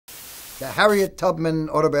the Harriet Tubman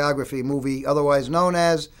autobiography movie, otherwise known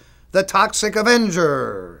as The Toxic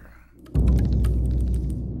Avenger.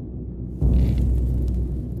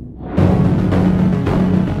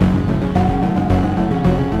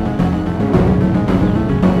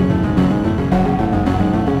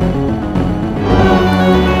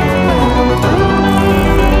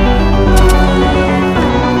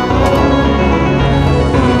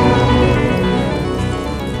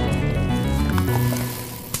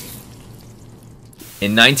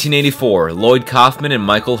 In 1984, Lloyd Kaufman and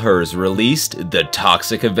Michael Herz released The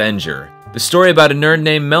Toxic Avenger, the story about a nerd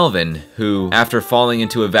named Melvin who, after falling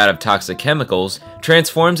into a vat of toxic chemicals,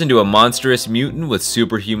 transforms into a monstrous mutant with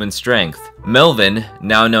superhuman strength. Melvin,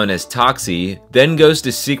 now known as Toxie, then goes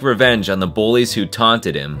to seek revenge on the bullies who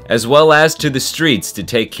taunted him, as well as to the streets to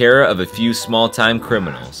take care of a few small-time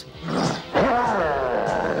criminals.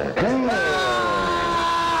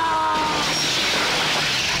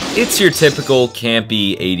 It's your typical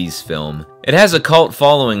campy 80s film. It has a cult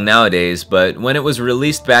following nowadays, but when it was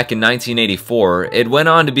released back in 1984, it went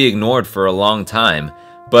on to be ignored for a long time.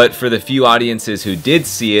 But for the few audiences who did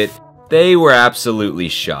see it, they were absolutely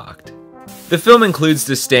shocked. The film includes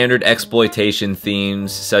the standard exploitation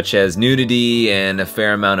themes, such as nudity and a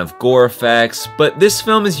fair amount of gore effects, but this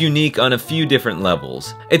film is unique on a few different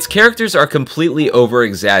levels. Its characters are completely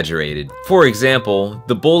over-exaggerated. For example,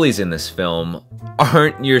 the bullies in this film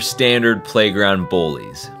aren't your standard playground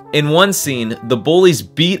bullies. In one scene, the bullies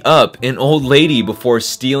beat up an old lady before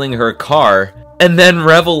stealing her car, and then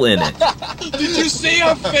revel in it. Did you see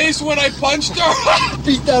her face when I punched her?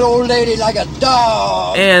 Beat that old lady like a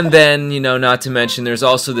dog! And then, you know, not to mention, there's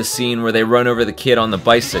also the scene where they run over the kid on the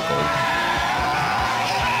bicycle.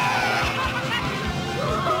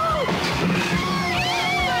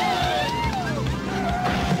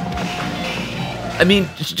 I mean,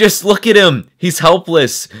 just look at him. He's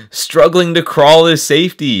helpless, struggling to crawl to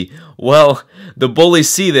safety. Well, the bullies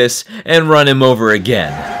see this and run him over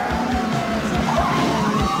again.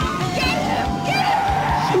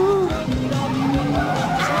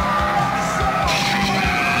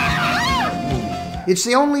 It's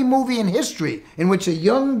the only movie in history in which a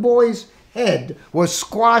young boy's head was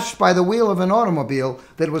squashed by the wheel of an automobile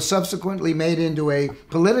that was subsequently made into a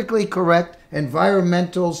politically correct,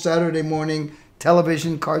 environmental Saturday morning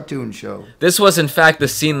television cartoon show. This was in fact the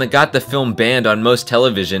scene that got the film banned on most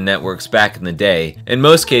television networks back in the day. In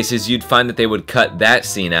most cases, you'd find that they would cut that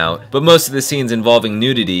scene out, but most of the scenes involving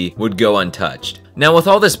nudity would go untouched. Now, with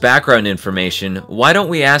all this background information, why don't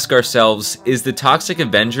we ask ourselves, is The Toxic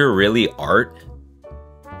Avenger really art?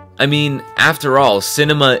 I mean, after all,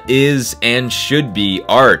 cinema is and should be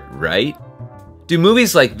art, right? Do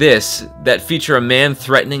movies like this, that feature a man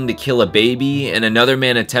threatening to kill a baby and another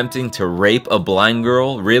man attempting to rape a blind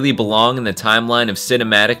girl, really belong in the timeline of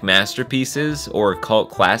cinematic masterpieces or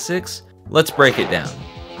cult classics? Let's break it down.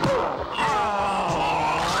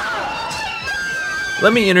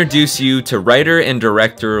 Let me introduce you to writer and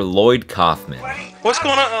director Lloyd Kaufman. What's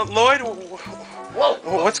going on, Lloyd? Whoa.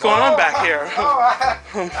 What's going on back here?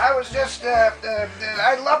 I was just,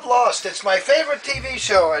 I love Lost. It's my favorite TV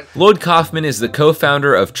show. Lloyd Kaufman is the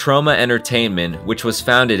co-founder of Troma Entertainment, which was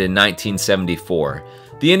founded in 1974.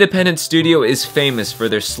 The independent studio is famous for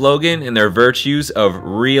their slogan and their virtues of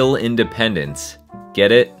real independence.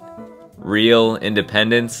 Get it? Real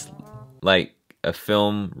independence? Like a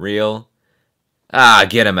film reel? Ah,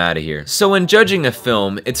 get him out of here. So when judging a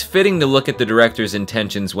film, it's fitting to look at the director's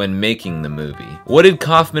intentions when making the movie. What did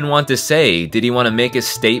Kaufman want to say? Did he want to make a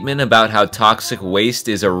statement about how toxic waste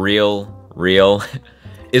is a real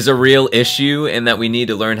issue and that we need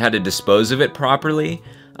to learn how to dispose of it properly?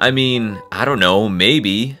 I mean, I don't know,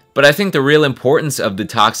 maybe. But I think the real importance of The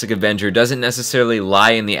Toxic Avenger doesn't necessarily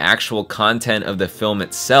lie in the actual content of the film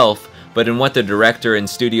itself, but in what the director and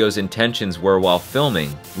studio's intentions were while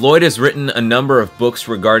filming. Lloyd has written a number of books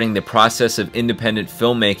regarding the process of independent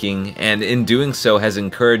filmmaking, and in doing so has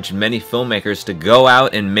encouraged many filmmakers to go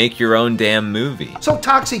out and make your own damn movie. So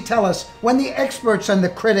Toxie, tell us, when the experts and the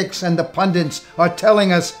critics and the pundits are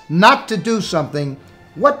telling us not to do something,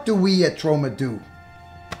 what do we at Troma do?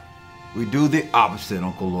 We do the opposite,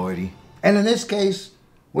 Uncle Lloydie. And in this case,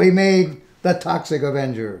 we made The Toxic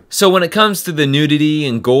Avenger. So when it comes to the nudity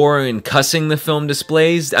and gore and cussing the film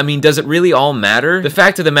displays, I mean, does it really all matter? The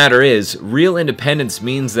fact of the matter is, real independence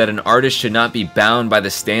means that an artist should not be bound by the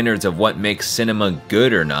standards of what makes cinema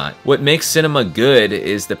good or not. What makes cinema good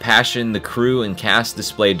is the passion the crew and cast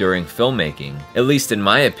display during filmmaking, at least in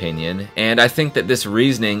my opinion, and I think that this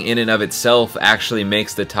reasoning in and of itself actually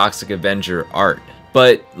makes The Toxic Avenger art.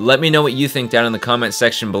 But let me know what you think down in the comment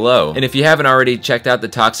section below. And if you haven't already checked out the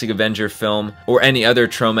Toxic Avenger film or any other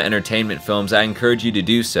Troma Entertainment films, I encourage you to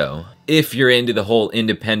do so, if you're into the whole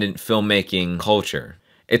independent filmmaking culture.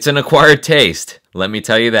 It's an acquired taste, let me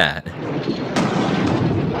tell you that.